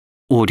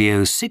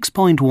Audio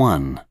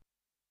 6.1.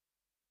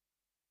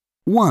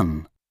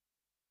 1,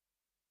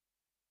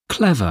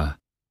 clever,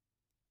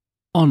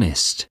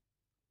 honest,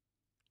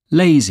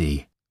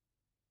 lazy,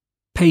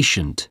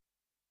 patient.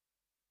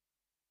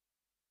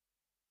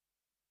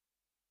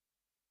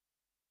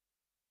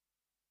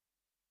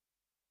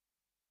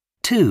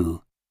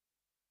 2,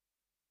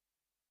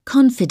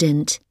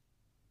 confident,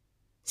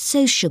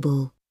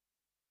 sociable.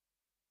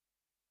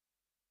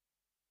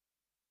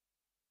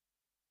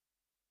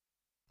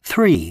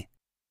 3,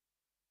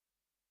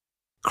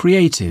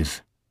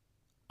 Creative,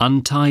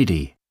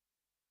 untidy.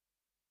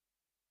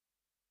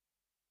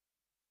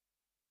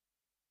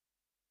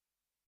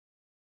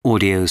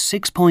 Audio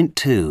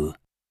 6.2.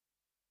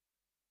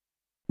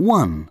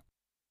 1,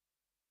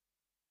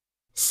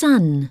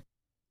 Son,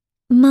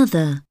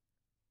 mother,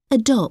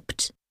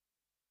 adopt.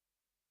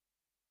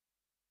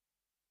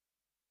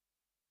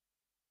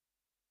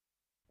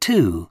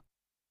 2,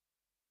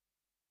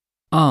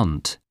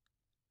 Aunt,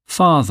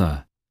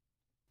 father,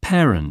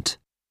 parent.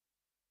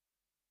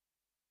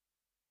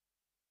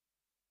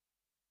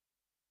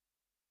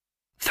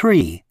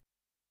 3,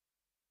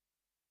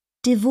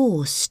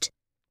 Divorced,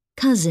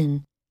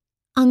 cousin,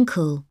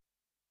 uncle.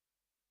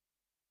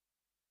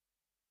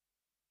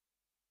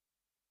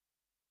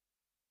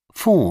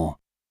 4,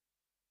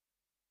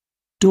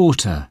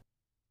 Daughter,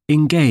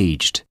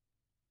 engaged,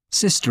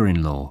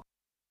 sister-in-law.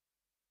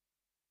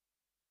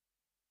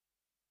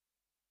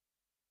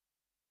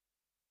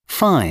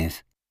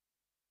 5,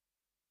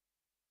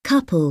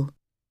 Couple,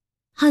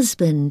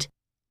 husband,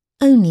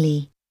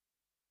 only.